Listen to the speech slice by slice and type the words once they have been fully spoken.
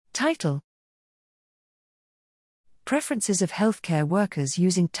Title: Preferences of healthcare workers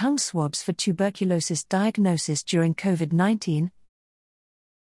using tongue swabs for tuberculosis diagnosis during COVID-19.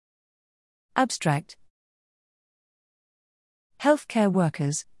 Abstract: Healthcare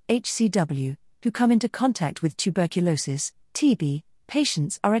workers, HCW, who come into contact with tuberculosis, TB,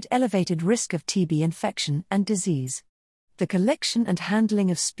 patients are at elevated risk of TB infection and disease. The collection and handling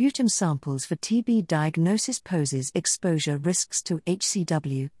of sputum samples for TB diagnosis poses exposure risks to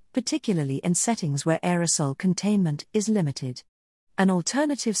HCW, particularly in settings where aerosol containment is limited. An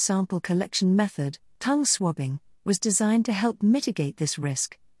alternative sample collection method, tongue swabbing, was designed to help mitigate this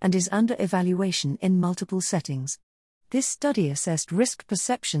risk, and is under evaluation in multiple settings. This study assessed risk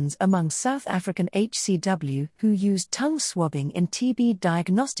perceptions among South African HCW who used tongue swabbing in TB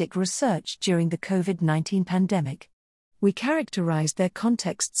diagnostic research during the COVID-19 pandemic. We characterized their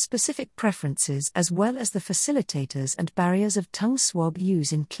context-specific preferences as well as the facilitators and barriers of tongue swab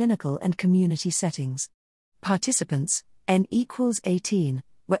use in clinical and community settings. Participants, N=18,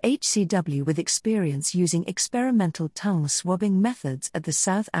 were HCW with experience using experimental tongue swabbing methods at the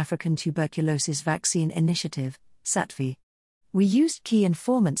South African Tuberculosis Vaccine Initiative, SATV. We used key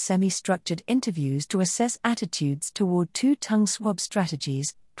informant semi-structured interviews to assess attitudes toward two tongue swab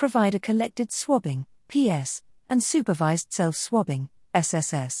strategies: provider-collected swabbing, PS, and supervised self-swabbing,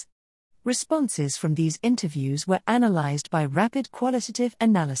 SSS. Responses from these interviews were analyzed by rapid qualitative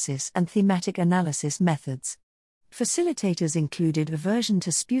analysis and thematic analysis methods. Facilitators included aversion to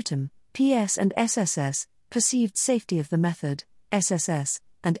sputum, PS and SSS, perceived safety of the method, SSS,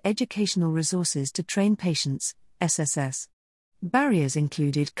 and educational resources to train patients, SSS. Barriers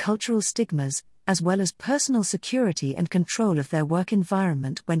included cultural stigmas, as well as personal security and control of their work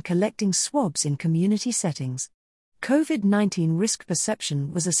environment when collecting swabs in community settings. COVID-19 risk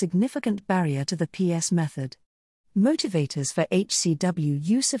perception was a significant barrier to the PS method. Motivators for HCW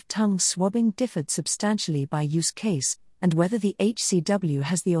use of tongue swabbing differed substantially by use case, and whether the HCW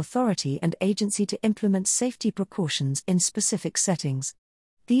has the authority and agency to implement safety precautions in specific settings.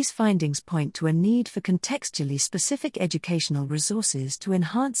 These findings point to a need for contextually specific educational resources to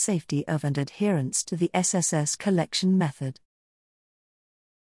enhance safety of and adherence to the SSS collection method.